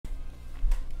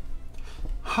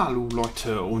Hallo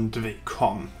Leute und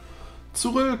willkommen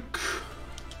zurück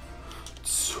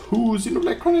zu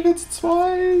Xenoblade Chronicles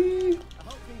 2.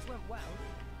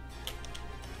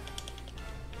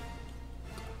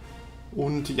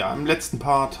 Und ja, im letzten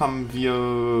Part haben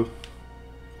wir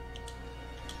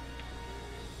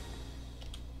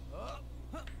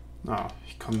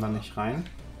ich komme da nicht rein.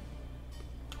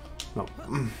 So.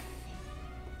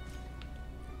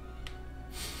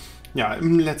 Ja,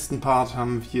 im letzten Part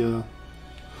haben wir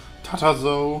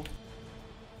Tatazo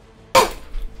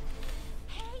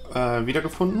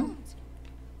wiedergefunden.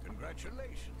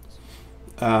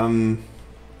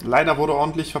 Leider wurde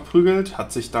ordentlich verprügelt,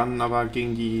 hat sich dann aber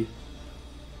gegen die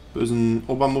bösen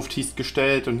Obermuftis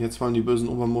gestellt und jetzt wollen die bösen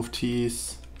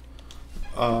Obermuftis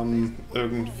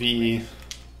irgendwie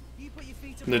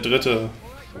eine dritte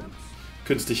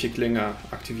künstliche Klinge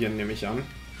aktivieren, nehme ich an.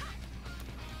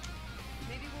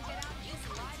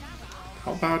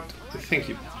 How about, thank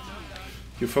you.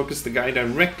 You focus the guy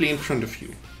directly in front of you.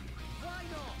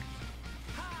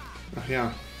 Ach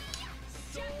ja.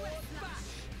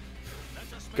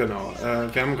 Genau,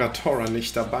 wir haben gerade Tora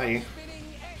nicht dabei.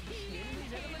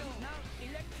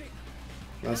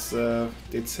 Was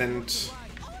dezent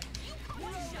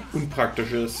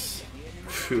unpraktisch ist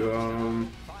für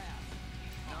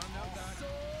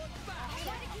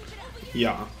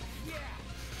ja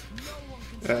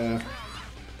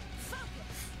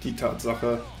die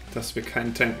Tatsache, dass wir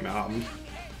keinen Tank mehr haben,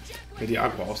 der die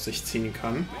Aggro auf sich ziehen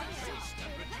kann.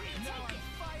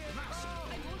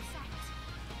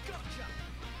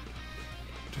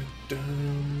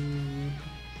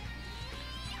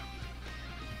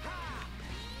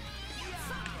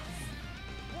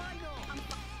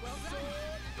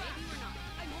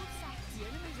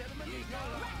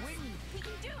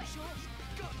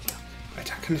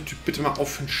 Alter, kann der Typ bitte mal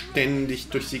aufhören, ständig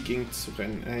durch die Gegend zu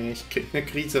rennen? Ey, ich krieg eine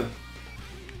Krise.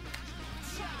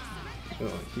 So,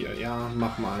 hier, ja,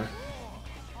 mach mal.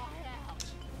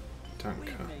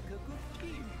 Danke.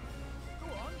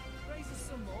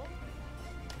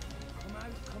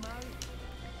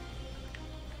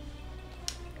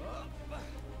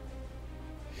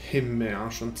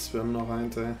 Himmelarsch und Zwirn noch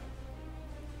rein, ey.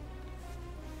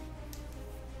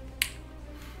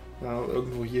 Ja,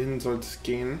 irgendwo hierhin sollte es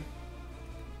gehen.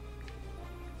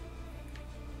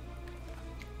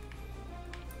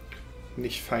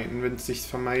 Nicht fighten, wenn es sich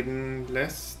vermeiden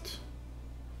lässt.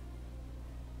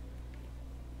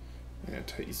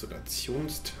 Alter,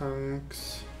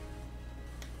 Isolationstanks.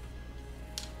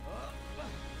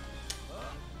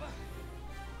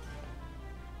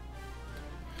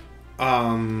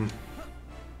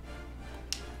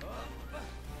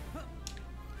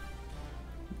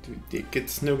 Die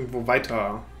geht's nirgendwo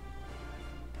weiter.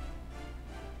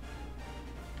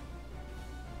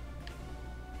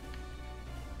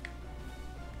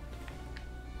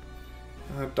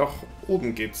 Doch,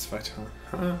 oben geht's weiter.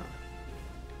 Ha.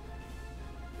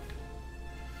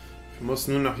 Wir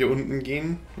müssen nur nach hier unten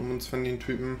gehen, um uns von den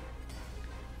Typen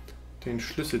den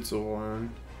Schlüssel zu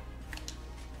holen.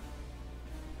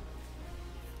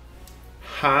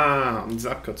 Ha, um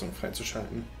diese Abkürzung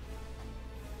freizuschalten.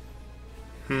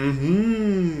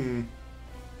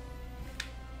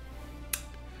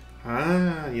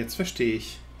 Ah, jetzt verstehe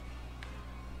ich.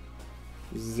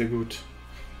 Sehr gut.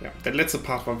 Ja, der letzte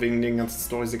Part war wegen den ganzen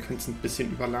Story-Sequenzen ein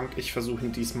bisschen überlang. Ich versuche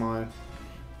ihn diesmal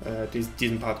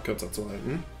diesen Part kürzer zu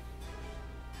halten.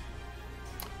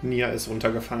 Nia ist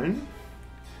runtergefallen.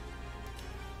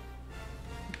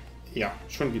 Ja,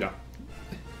 schon wieder.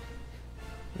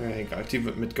 Egal, die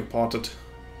wird mitgeportet.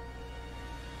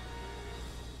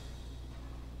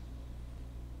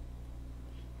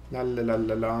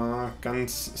 Lalalala,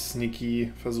 ganz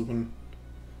sneaky versuchen,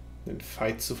 den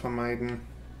Fight zu vermeiden.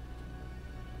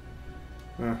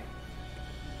 Ja.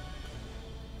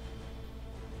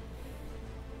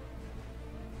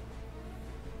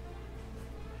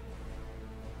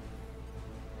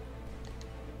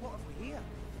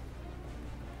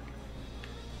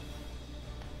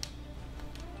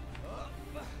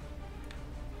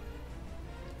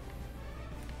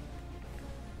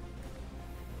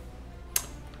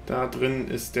 Da drin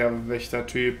ist der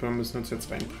Wächtertyp, wir müssen uns jetzt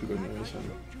reinprügeln.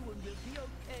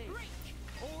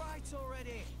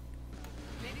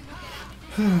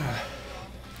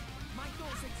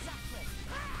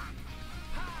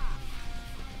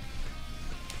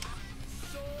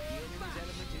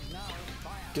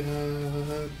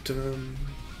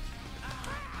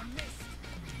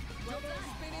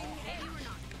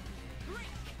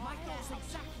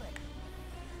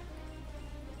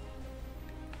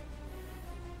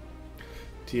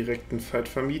 Direkten Fight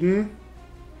vermieden.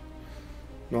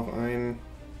 Noch ein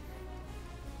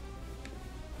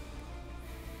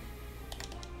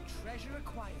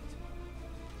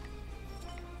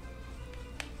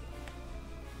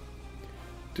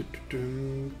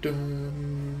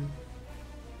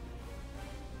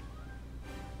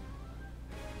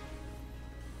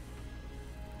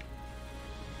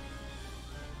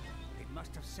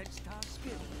Must have sensed our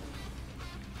skill.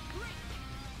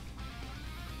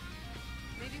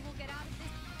 Maybe we'll get out of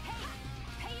this. Hey!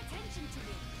 Pay attention to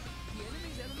me! The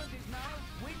enemy's element is now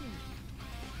wind.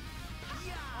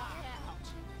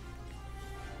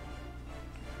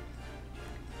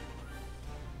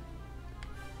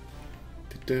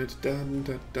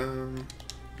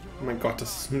 Oh mein Gott,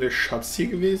 das ist nur der Schatz hier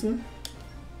gewesen?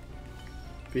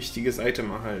 Wichtiges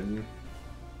Item erhalten.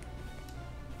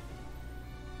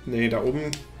 Nee, da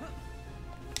oben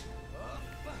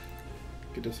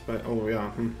geht das bei... Oh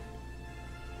ja.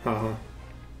 Haha.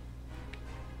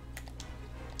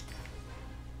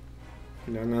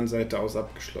 Von der anderen Seite aus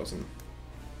abgeschlossen.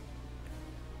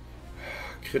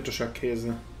 Kritischer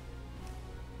Käse.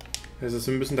 Also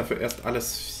wir müssen dafür erst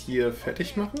alles hier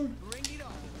fertig machen.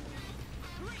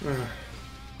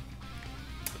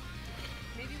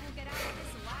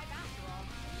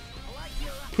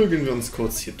 Prügeln wir uns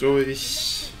kurz hier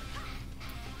durch.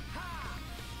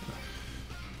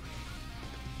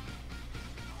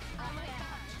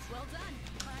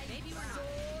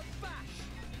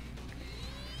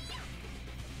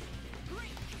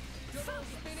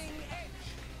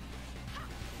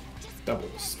 Double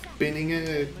spinning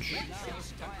edge.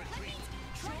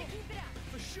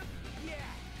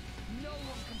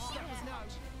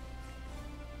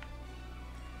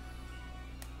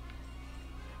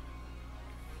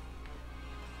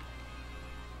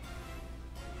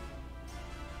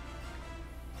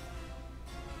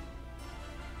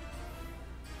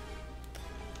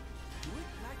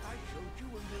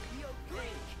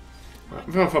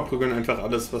 Wir verprügeln einfach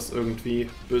alles, was irgendwie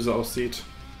böse aussieht.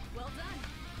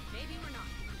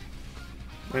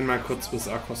 Einmal kurz bis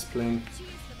cosplayen.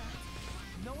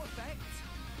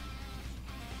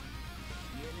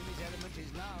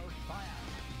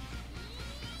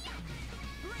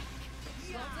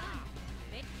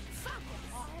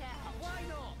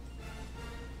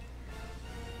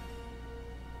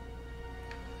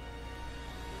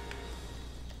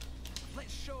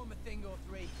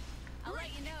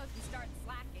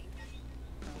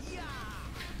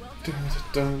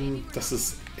 Das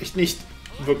ist echt nicht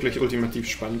wirklich ultimativ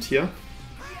spannend hier.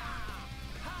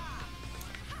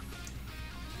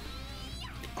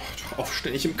 Oh, doch auf,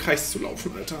 ständig im Kreis zu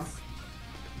laufen, Alter.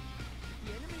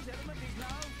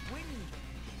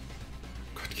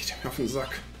 Gott, geht der mir auf den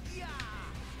Sack.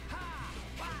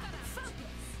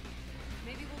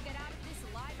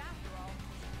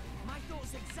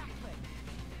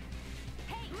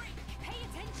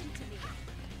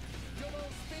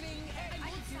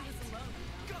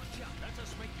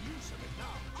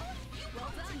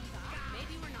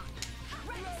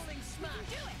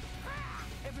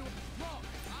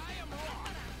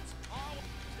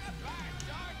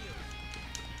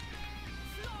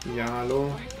 Ja,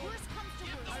 hallo.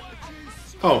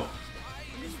 Oh.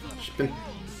 Ich bin...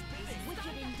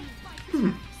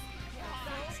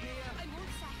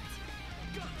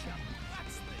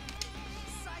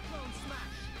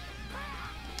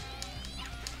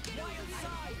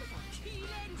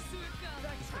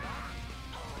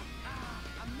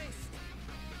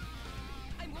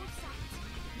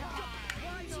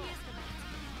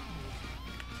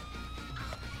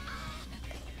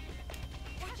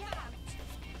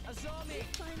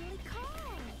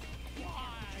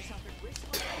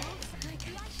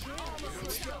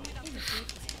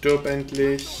 Stirb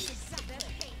endlich.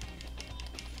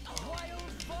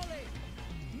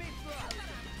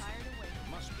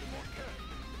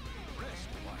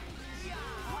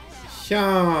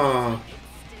 Ja.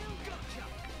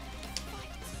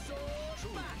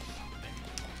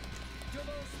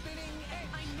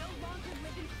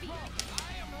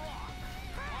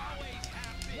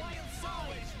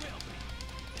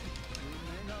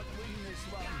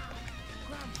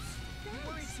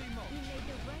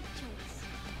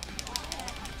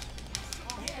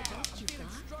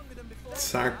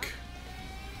 Zack.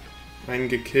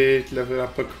 Eingekillt, Level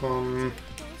up bekommen.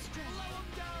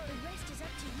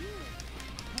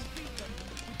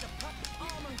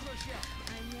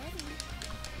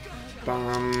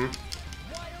 Bam.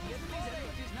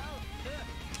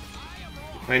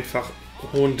 Einfach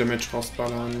hohen Damage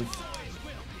rausballern.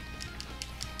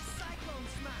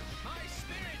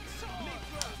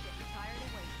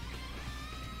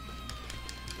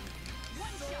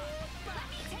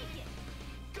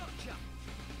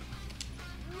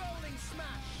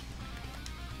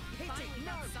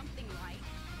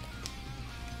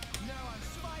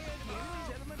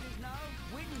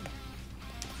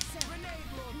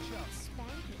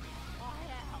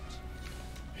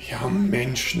 Ja,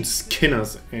 Menschen,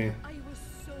 Skinners, ey. I was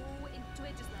so into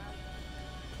it just now.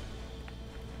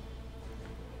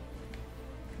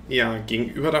 Ja,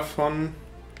 gegenüber davon.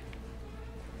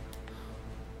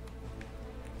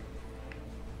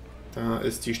 Da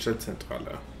ist die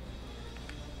Stadtzentrale.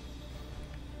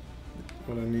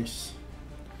 Oder nicht?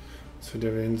 Was wir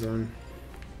erwähnen sollen.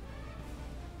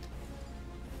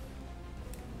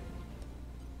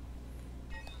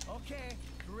 Okay,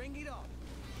 bring it on.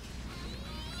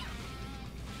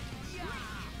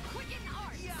 Quicken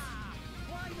art. Yeah,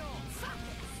 why not?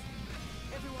 Focus.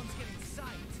 Everyone's getting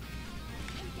sight.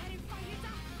 And getting fired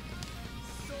up.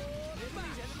 Sword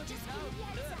back. Just keep the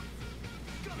heads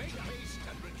up. Make haste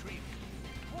and retreat.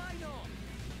 Why not?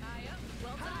 Aye up.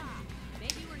 Well done.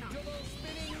 Maybe we're not. Double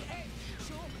spinning edge.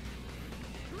 Sure.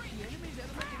 The enemy's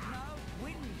element is now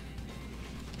winning.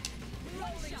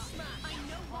 Rolling Shot. smash. I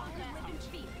no longer live in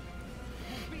fear.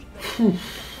 Beat them. The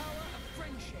power of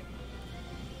friendship.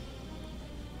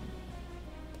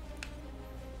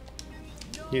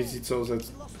 Hier sieht es aus,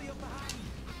 Lost the upper hand.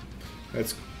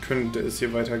 als könnte es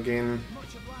hier weitergehen.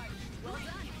 Much obliged. Well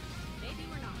done. Maybe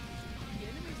we're not. The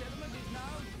enemy's element is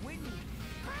now winning.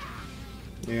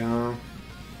 Ja.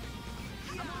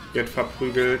 Wird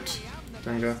verprügelt.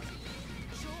 Danke.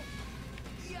 Sure.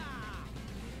 Yeah.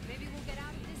 Maybe we'll get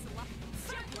out of this a lot.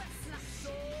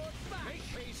 Sword back. Make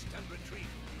haste and retreat.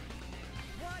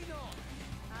 Why not?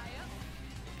 Aye up.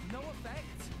 No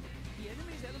effect. The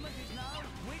enemy's element is now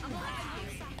I'm winning. alive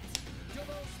in sight.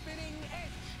 Double spinning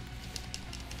edge.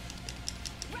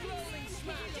 Rolling Do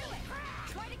smash. it.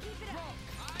 Try to keep it up.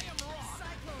 I am rock.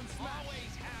 Cyclone smash.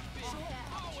 Always have been.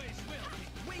 Always will.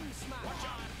 Wing smash.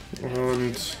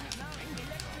 Und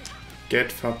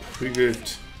Get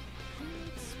verprügelt.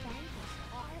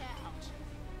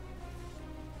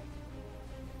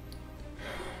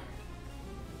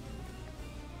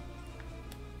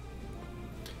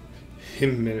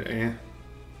 Himmel, ey.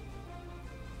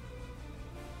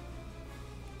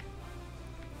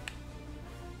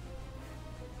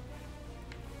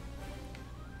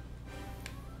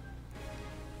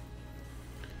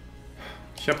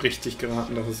 Ich habe richtig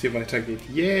geraten, dass es hier weitergeht.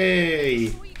 Yay!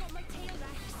 Before you got my tail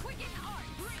back, quicken art.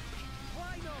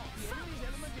 Why not? The enemy's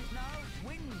element is now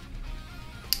winning.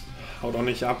 Hau doch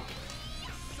nicht ab.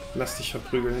 Lass dich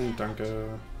verprügeln,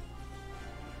 danke.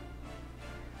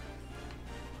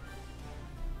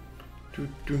 Du,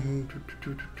 du, du,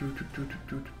 du, du, du, du, du,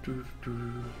 du, du, du.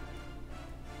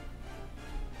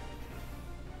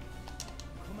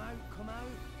 Come out, come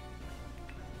out.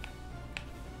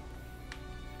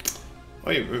 Oh,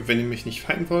 wenn ihr mich nicht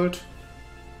fighten wollt.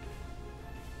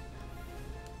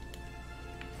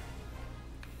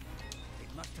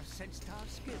 It must have sensed our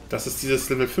skill. Das ist dieses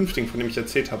Level 5 Ding, von dem ich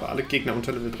erzählt habe. Alle Gegner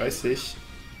unter Level 30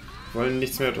 wollen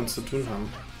nichts mehr mit uns zu tun haben.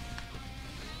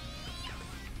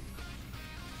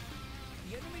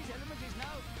 The enemy's element is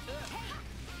now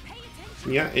earth. Pay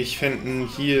attention. Ja, ich fände einen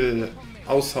Heal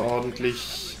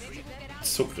außerordentlich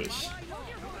zuckrig.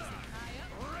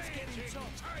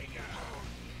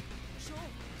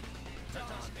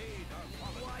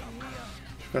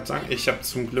 Ich würde sagen, ich habe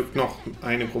zum Glück noch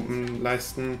eine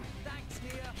Gruppenleisten. Thanks,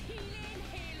 dear.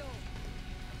 Halo.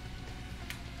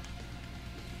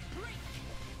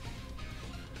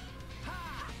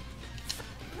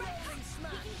 Rolling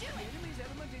smash. The enemy's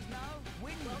element is now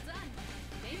winning. Well done.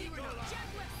 Maybe we're not.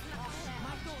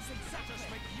 My thoughts exactly.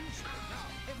 Make use of it now.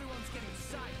 Everyone's getting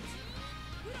sight.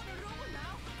 We're on a roll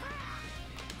now.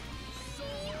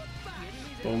 Sword back.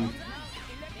 The enemy's Boom. element is now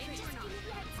Maybe electric. we're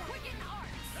not. Quicken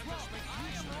art.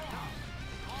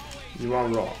 You are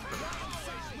rock.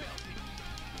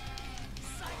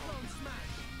 Cyclone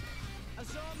smash.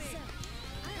 Azami.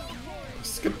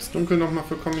 Was gibt's dunkel nochmal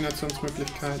für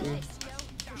Kombinationsmöglichkeiten?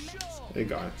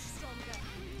 Egal.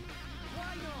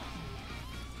 Why not?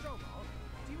 Strobel,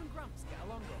 do you and Gramps get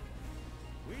along well?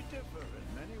 We differ in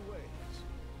many ways,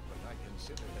 but I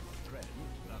consider him a friend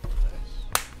nonetheless.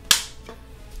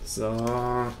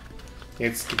 So.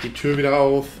 Jetzt geht die Tür wieder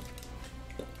auf.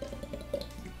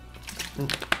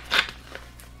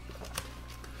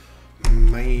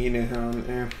 Meine Herren,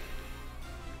 ey.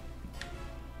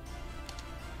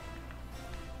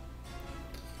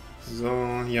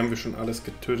 So, hier haben wir schon alles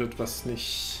getötet, was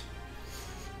nicht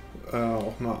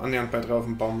auch mal annähernd bei drauf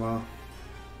im Baum war.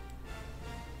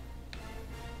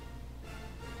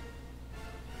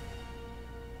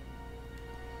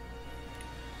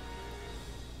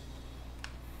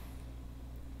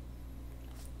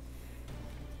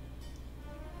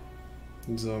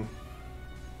 So.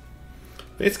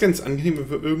 Wäre jetzt ganz angenehm, wenn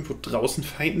wir irgendwo draußen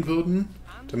fighten würden,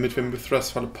 damit wir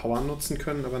Mithras volle Power nutzen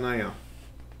können, aber naja.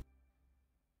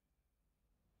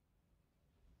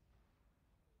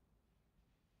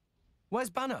 Where's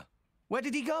Banner? Where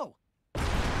did he go?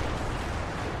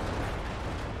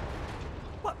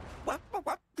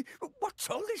 What's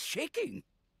all this shaking?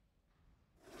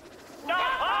 Go!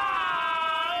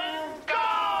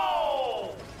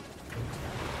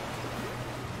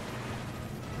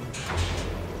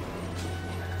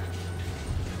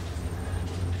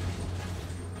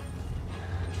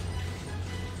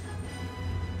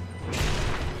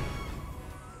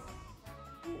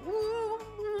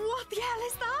 What the hell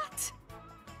is that?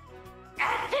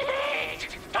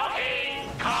 Activate! Docking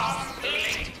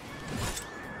complete!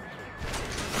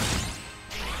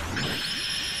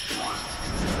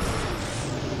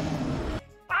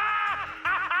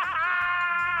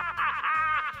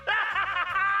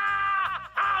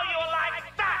 How you like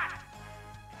that?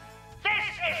 This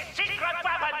is secret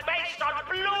weapon based on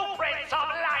blueprints of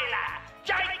Lila.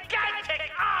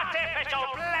 Gigantic artificial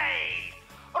blade.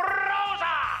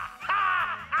 Rosa!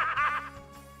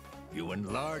 You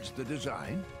enlarged the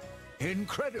design?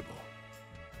 Incredible.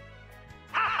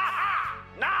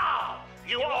 Now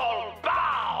you all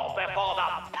bow before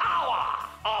the power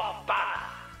of Banner.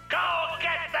 Go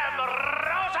get them,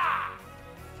 Rosa!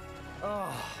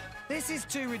 Oh, this is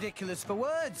too ridiculous for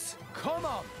words. Come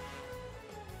on.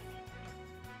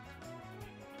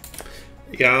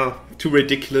 Ja, too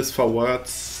ridiculous for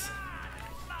words.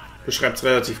 Beschreibt's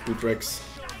relativ gut, Rex.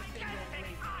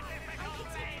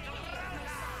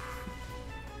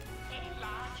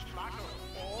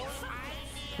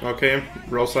 Okay,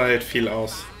 Rosa hält viel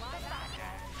aus.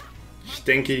 Ich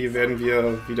denke, hier werden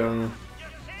wir wieder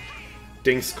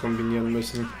Dings kombinieren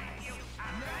müssen.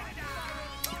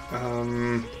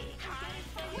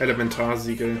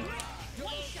 Elementarsiegel.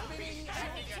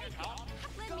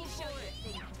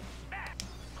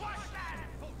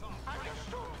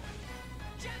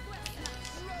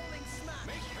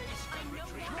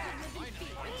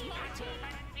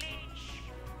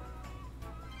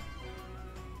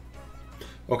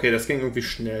 Okay, das ging irgendwie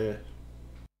schnell.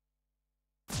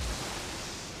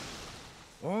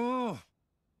 Oh,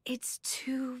 It's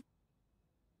too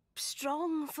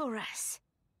strong for us.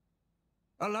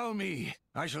 Allow me.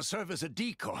 I shall serve as a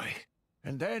decoy.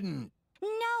 And then...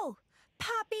 No!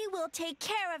 Poppy will take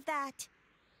care of that.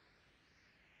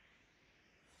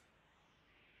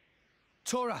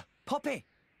 Tora, Poppy.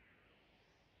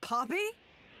 Poppy?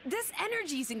 This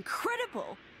energy's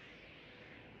incredible.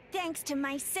 Thanks to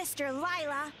my sister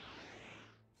Lila.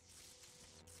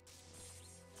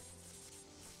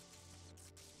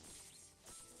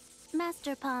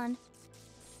 Master Pawn,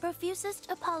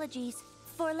 profusest apologies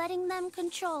for letting them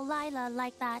control Lila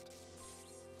like that.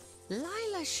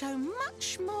 Lila show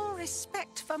much more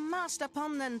respect for Master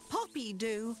Pawn than Poppy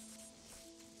do.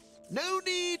 No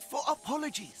need for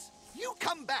apologies. You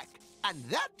come back, and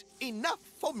that enough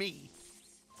for me.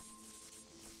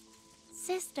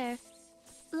 Sister,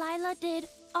 Lila did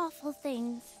awful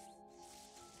things.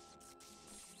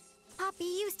 Poppy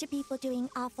used to people doing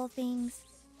awful things.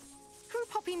 Who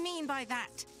Poppy mean by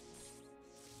that?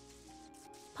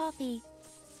 Poppy,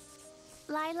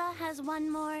 Lila has one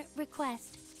more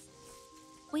request.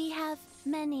 We have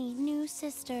many new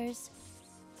sisters.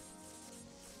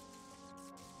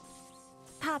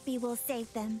 Poppy will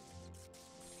save them.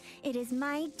 It is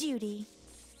my duty.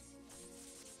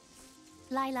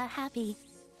 Lila happy.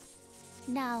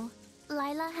 Now,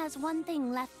 Lila has one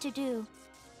thing left to do.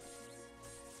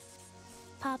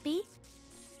 Poppy?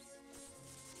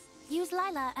 Use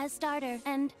Lila as starter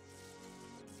and...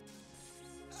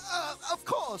 Of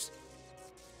course.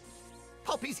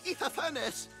 Poppy's ether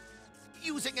furnace.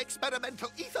 Using experimental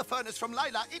ether furnace from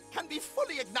Lila, it can be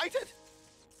fully ignited.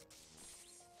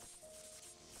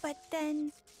 But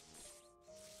then...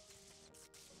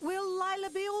 Will Lila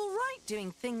be all right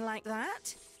doing thing like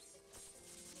that?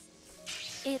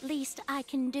 At least I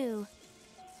can do.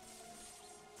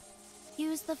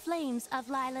 Use the flames of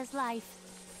Lila's life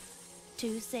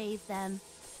to save them.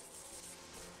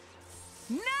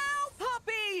 Now,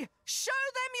 Poppy! Show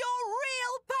them your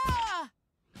real power!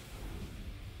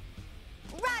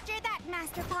 Roger that,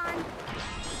 Master Pawn.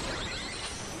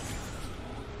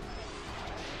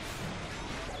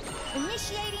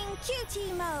 Initiating QT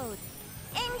mode.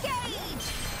 Engage!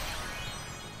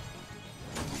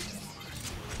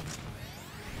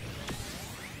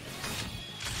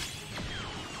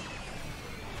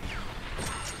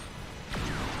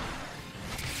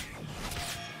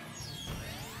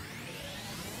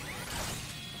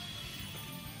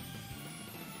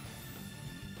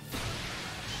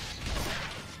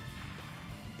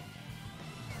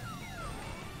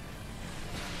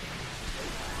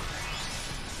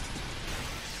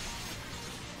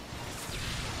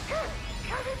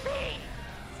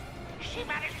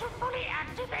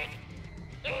 Deactivate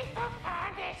ether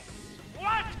furnace.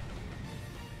 What?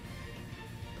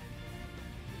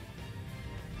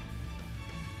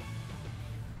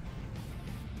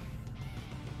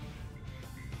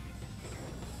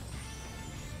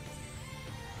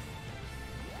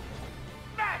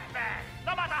 Madman!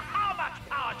 No matter how much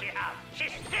power she has,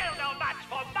 she's still no match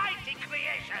for mighty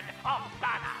creation of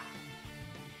Banner.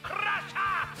 Crush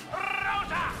her,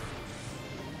 Rosa!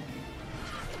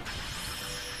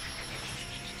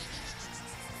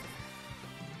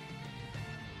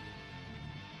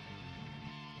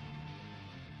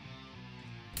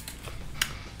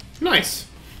 Nice.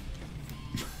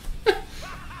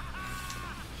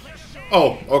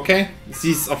 Oh, okay.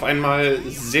 Sie ist auf einmal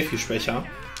sehr viel schwächer.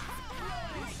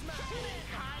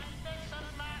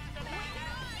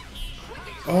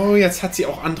 Oh, jetzt hat sie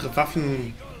auch andere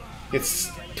Waffen.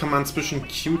 Jetzt kann man zwischen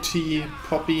Cutie,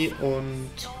 Poppy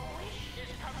und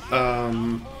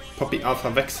Poppy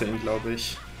Alpha wechseln, glaube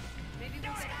ich.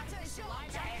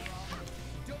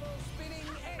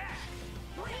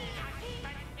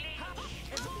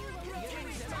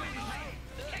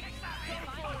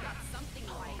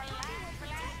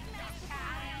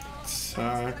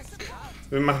 Zack.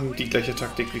 Wir machen die gleiche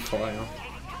Taktik wie vorher.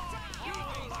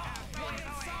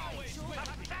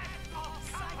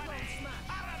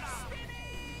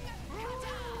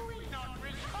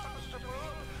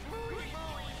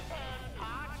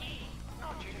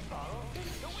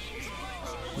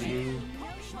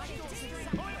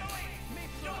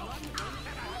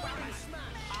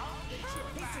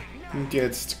 Und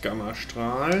jetzt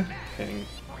Gammastrahl. Peng.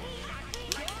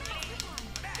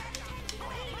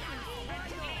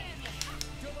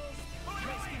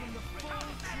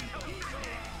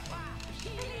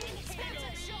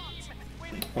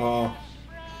 Oh.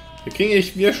 Wir kriegen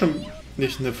ich wieder schon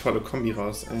nicht eine volle Kombi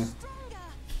raus, ey.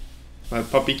 Weil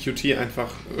Poppy QT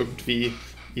einfach irgendwie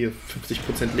ihr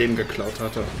 50% Leben geklaut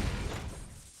hatte.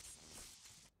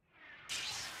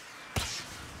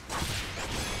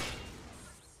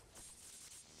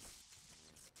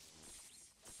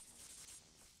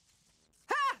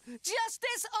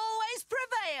 Justice always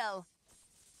prevail!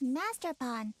 Master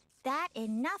Pawn, that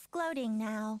enough gloating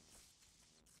now.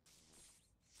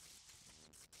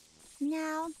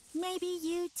 Now, maybe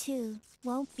you too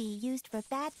won't be used for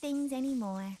bad things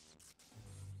anymore.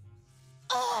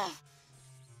 Ugh!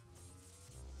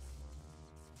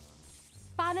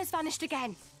 Banner's vanished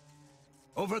again.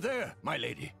 Over there, my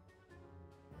lady.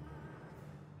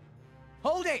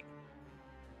 Hold it!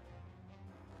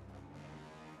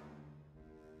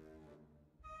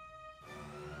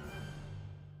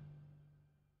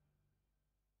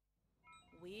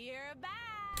 We're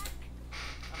back!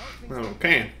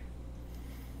 Okay.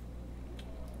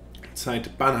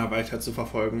 Zeit, Banner weiter zu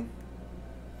verfolgen.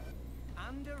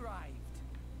 And arrived.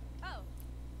 Oh,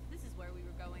 this is where we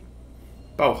were going.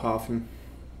 Bauchhafen.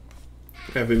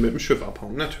 Er will mit dem Schiff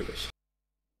abhauen, natürlich.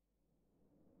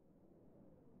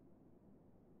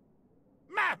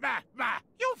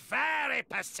 You very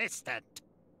persistent.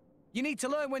 You need to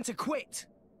learn when to quit.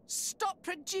 Stop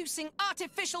producing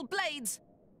artificial blades!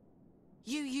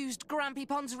 You used Grampy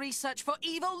Pond's research for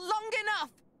evil long enough!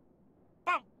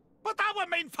 But that would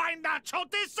mean financial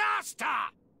disaster!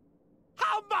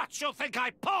 How much you think I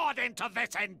poured into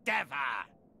this endeavor?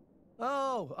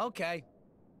 Oh, okay.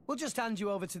 We'll just hand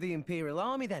you over to the Imperial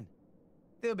Army then.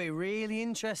 They'll be really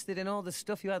interested in all the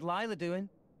stuff you had Lila doing.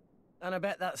 And I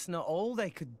bet that's not all they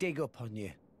could dig up on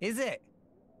you, is it?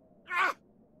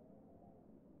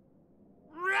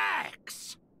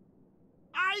 Rex!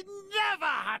 I never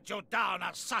had you down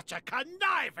as such a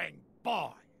conniving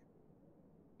boy!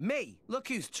 Me? Look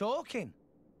who's talking.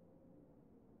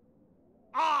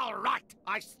 All right,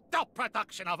 I stop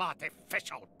production of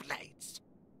artificial blades.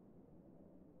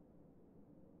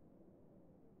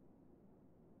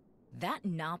 That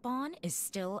Nopon is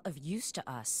still of use to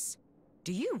us.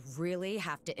 Do you really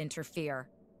have to interfere?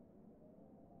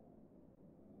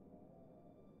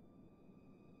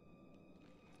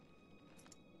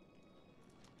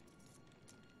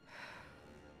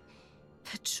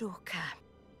 Petroka.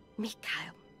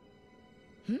 Mikhail.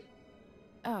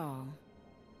 Oh.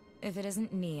 If it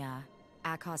isn't Nia,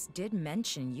 Akos did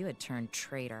mention you had turned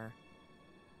traitor.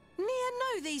 Nia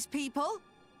know these people?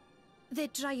 They're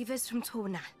drivers from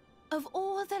Tona. Of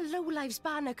all the lowlives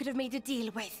Banner could have made a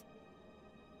deal with.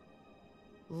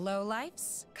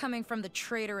 Lowlifes? Coming from the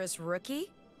traitorous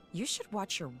rookie? You should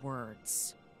watch your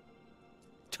words.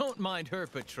 Don't mind her,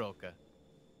 Petroka.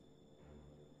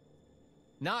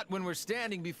 Not when we're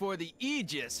standing before the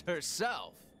Aegis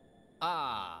herself.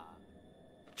 Ah.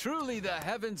 Truly the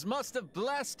heavens must have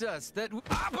blessed us that we—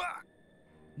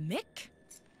 Mick?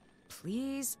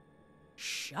 please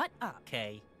shut up.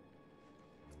 Okay.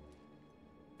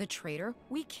 The traitor,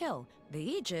 we kill.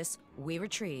 The Aegis, we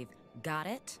retrieve. Got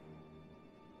it?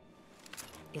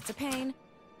 It's a pain,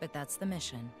 but that's the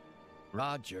mission.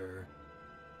 Roger.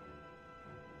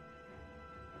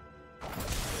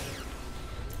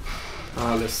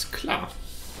 Alles klar.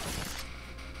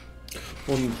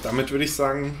 Und damit würde ich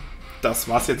sagen, das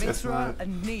war's jetzt erstmal.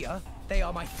 And Nia, they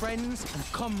are my friends and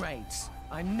comrades.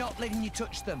 I'm not letting you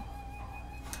touch them.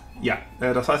 Ja,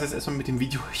 das war's jetzt erstmal mit dem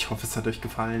Video. Ich hoffe, es hat euch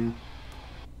gefallen.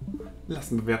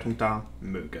 Lasst eine Bewertung da.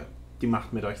 Möge die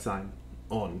Macht mit euch sein.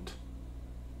 Und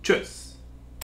tschüss.